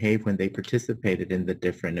to behave when they participated in the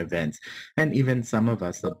different events, and even some of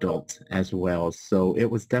us adults as well. So it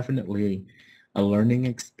was definitely a learning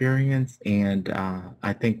experience, and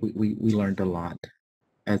I think we learned a lot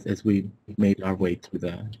as we made our way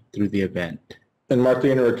through the event. And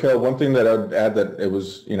Martina and Raquel, one thing that I'd add that it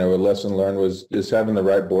was, a lesson learned was just having the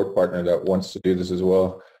right board partner that wants to do this as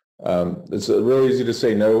well. It's really easy to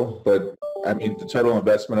say no, but I mean, the total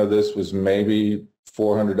investment of this was maybe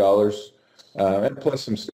 $400, and plus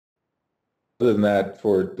some stuff. Other than that,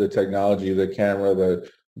 for the technology, the camera, the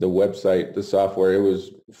website, the software, it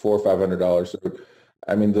was $400 or $500. So,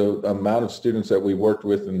 I mean, the amount of students that we worked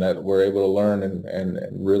with and that were able to learn and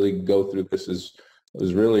really go through this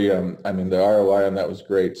was really, I mean, the ROI on that was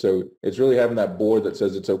great. So it's really having that board that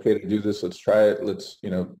says it's okay to do this. Let's try it. Let's,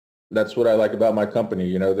 that's what I like about my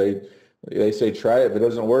company. They say, try it. If it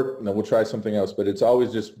doesn't work, then we'll try something else. But it's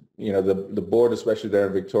always just, the board, especially there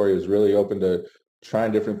in Victoria, is really open to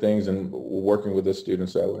trying different things and working with the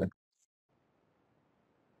students that way.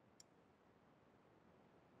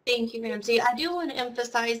 Thank you, Ramsey. I do want to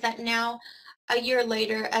emphasize that now, a year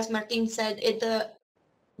later, as Martin said,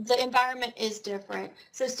 the environment is different.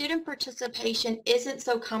 So student participation isn't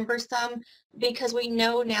so cumbersome because we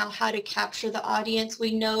know now how to capture the audience.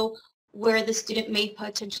 We know where the student may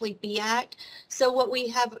potentially be at. So what we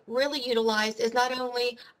have really utilized is not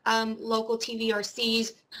only local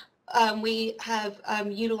TVRCs, we have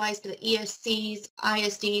utilized the ESCs,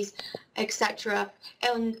 ISDs, etc.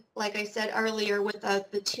 And like I said earlier, with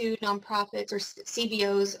the two nonprofits or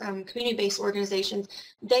CBOs, community-based organizations,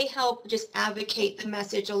 they help just advocate the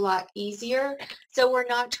message a lot easier. So we're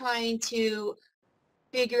not trying to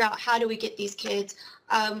figure out how do we get these kids.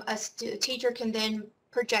 A teacher can then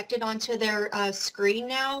project it onto their screen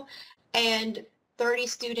now, and 30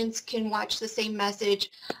 students can watch the same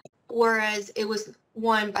message, whereas it was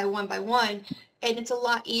one by one by one, and it's a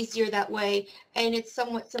lot easier that way. And it's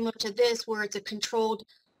somewhat similar to this, where it's a controlled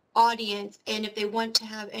audience, and if they want to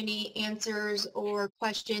have any answers or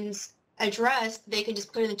questions addressed, they can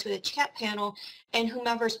just put it into a chat panel, and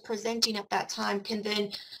whomever's presenting at that time can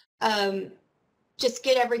then just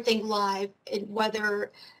get everything live, and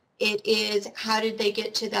whether it is how did they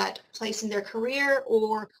get to that place in their career,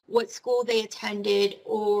 or what school they attended,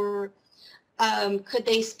 or could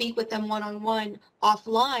they speak with them one-on-one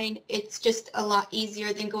offline. It's just a lot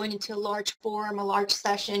easier than going into a large forum, a large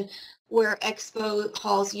session where expo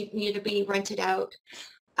halls need to be rented out.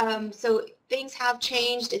 So things have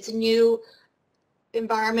changed. It's a new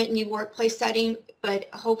environment, new workplace setting, but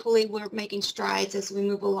hopefully we're making strides as we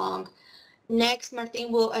move along. Next,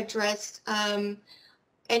 Martine will address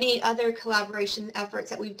any other collaboration efforts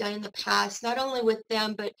that we've done in the past, not only with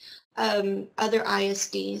them, but other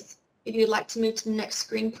ISDs. If you'd like to move to the next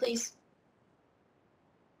screen, please.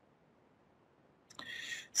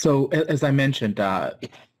 So as I mentioned,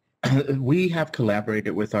 we have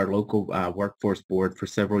collaborated with our local workforce board for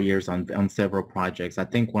several years on several projects. I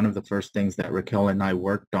think one of the first things that Raquel and I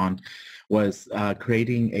worked on was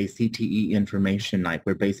creating a CTE information night,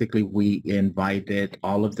 where basically we invited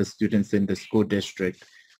all of the students in the school district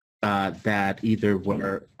that either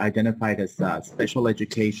were identified as special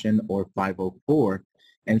education or 504.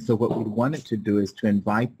 And so what we wanted to do is to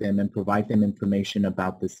invite them and provide them information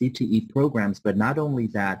about the CTE programs, but not only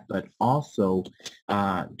that, but also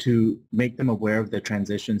to make them aware of the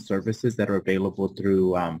transition services that are available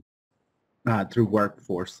through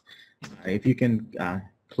Workforce. If you can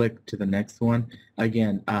click to the next one.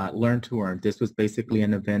 Again, Learn to Earn. This was basically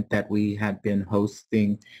an event that we had been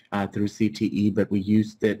hosting through CTE, but we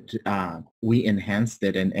used it, we enhanced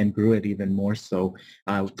it and grew it even more so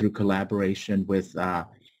through collaboration with our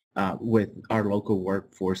local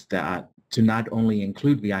workforce to not only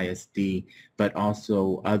include VISD, but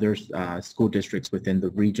also other school districts within the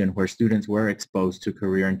region where students were exposed to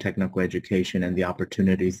career and technical education and the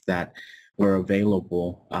opportunities that were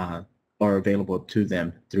available or available to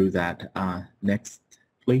them through that. Next,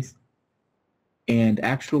 please. And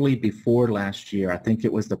actually before last year, I think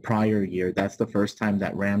it was the prior year, that's the first time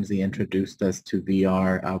that Ramsey introduced us to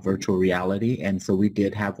VR virtual reality. And so we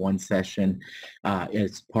did have one session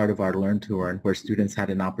as part of our Learn to Earn where students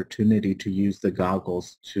had an opportunity to use the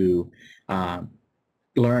goggles to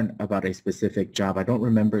learn about a specific job. I don't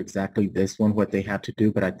remember exactly this one, what they had to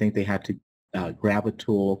do, but I think they had to grab a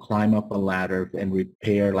tool, climb up a ladder, and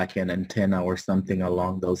repair like an antenna or something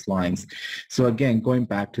along those lines. So again, going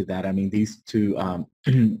back to that, I mean, these two,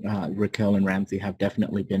 Raquel and Ramsey, have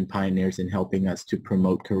definitely been pioneers in helping us to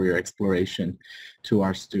promote career exploration to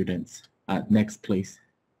our students. Next, please.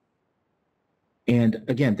 And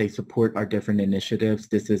again, they support our different initiatives.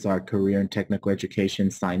 This is our Career and Technical Education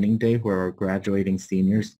Signing Day, where our graduating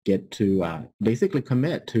seniors get to basically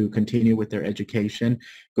commit to continue with their education,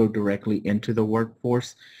 go directly into the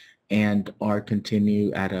workforce, and or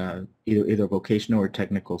continue at either vocational or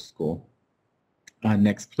technical school.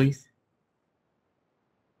 Next, please.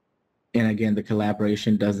 And again, the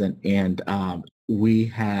collaboration doesn't end.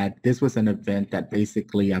 This was an event that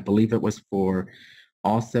basically, I believe it was for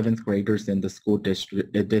all 7th graders in the school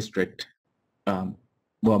district,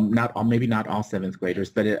 well, maybe not all 7th graders,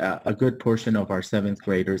 but a good portion of our 7th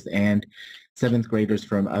graders and 7th graders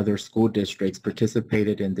from other school districts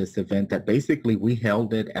participated in this event that basically we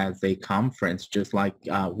held it as a conference, just like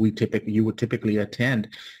you would typically attend.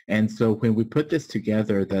 And so when we put this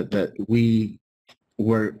together, we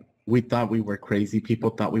thought we were crazy.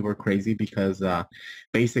 People thought we were crazy because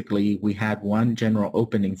basically we had one general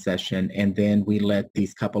opening session and then we let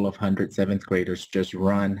these couple of 100 7th graders just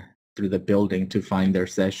run through the building to find their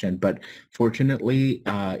session. But fortunately,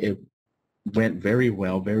 it went very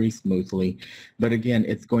well, very smoothly. But again,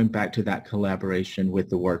 it's going back to that collaboration with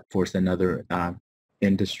the workforce and other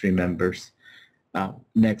industry members.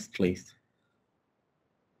 Next, please.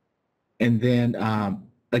 And then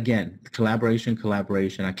again, collaboration.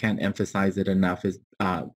 I can't emphasize it enough, is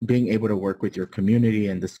being able to work with your community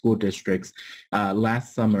and the school districts.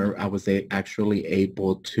 Last summer, I was actually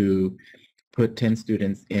able to put 10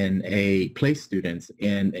 students place students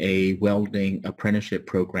in a welding apprenticeship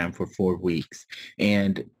program for 4 weeks.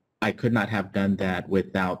 And I could not have done that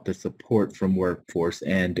without the support from workforce.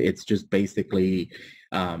 And it's just basically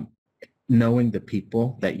knowing the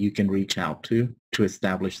people that you can reach out to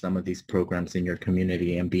establish some of these programs in your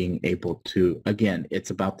community, and being able to, again,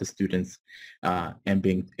 it's about the students and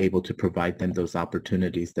being able to provide them those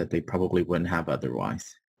opportunities that they probably wouldn't have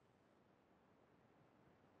otherwise.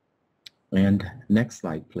 And next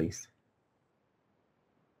slide, please.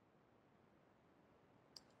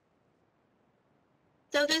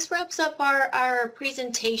 So this wraps up our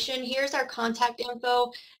presentation. Here's our contact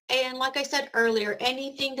info. And like I said earlier,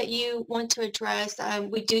 anything that you want to address,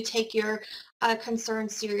 we do take your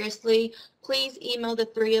concerns seriously. Please email the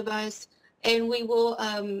three of us, and we will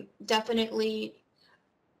definitely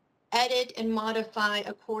edit and modify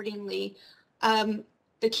accordingly.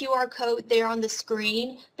 The QR code there on the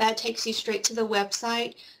screen, that takes you straight to the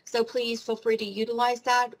website. So please feel free to utilize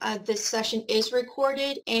that. This session is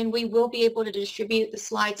recorded, and we will be able to distribute the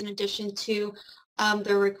slides in addition to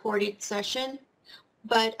the recorded session.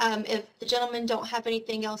 But if the gentlemen don't have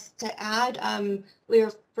anything else to add, we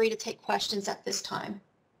are free to take questions at this time.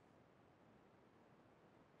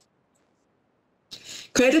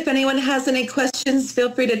 Great. If anyone has any questions,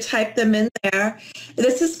 feel free to type them in there.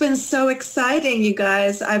 This has been so exciting, you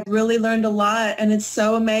guys. I've really learned a lot, and it's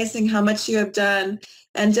so amazing how much you have done.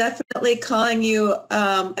 And definitely calling you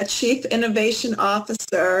a Chief Innovation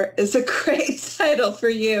Officer is a great title for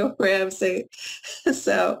you, Ramsey.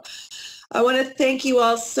 So I want to thank you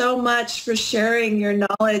all so much for sharing your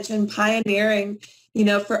knowledge and pioneering, you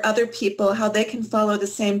know, for other people, how they can follow the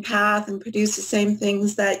same path and produce the same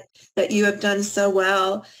things that you have done so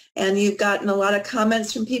well. And you've gotten a lot of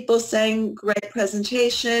comments from people saying, great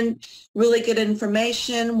presentation, really good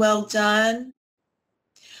information, well done.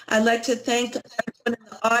 I'd like to thank everyone in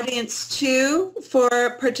the audience too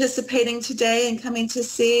for participating today and coming to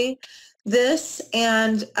see this.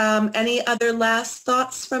 And any other last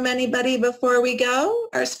thoughts from anybody before we go?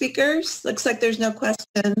 Our speakers? Looks like there's no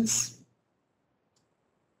questions.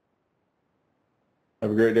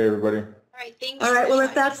 Have a great day, everybody. All right, thanks. All right, well,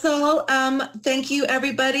 if that's all, thank you,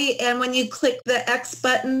 everybody. And when you click the X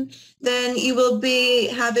button, then you will be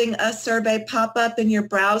having a survey pop up in your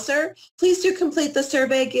browser. Please do complete the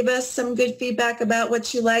survey. Give us some good feedback about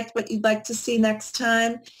what you liked, what you'd like to see next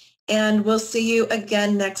time. And we'll see you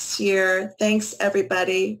again next year. Thanks,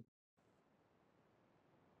 everybody.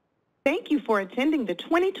 Thank you for attending the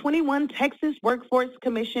 2021 Texas Workforce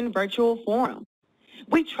Commission Virtual Forum.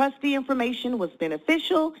 We trust the information was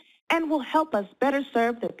beneficial and will help us better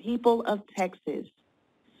serve the people of Texas.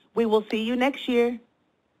 We will see you next year.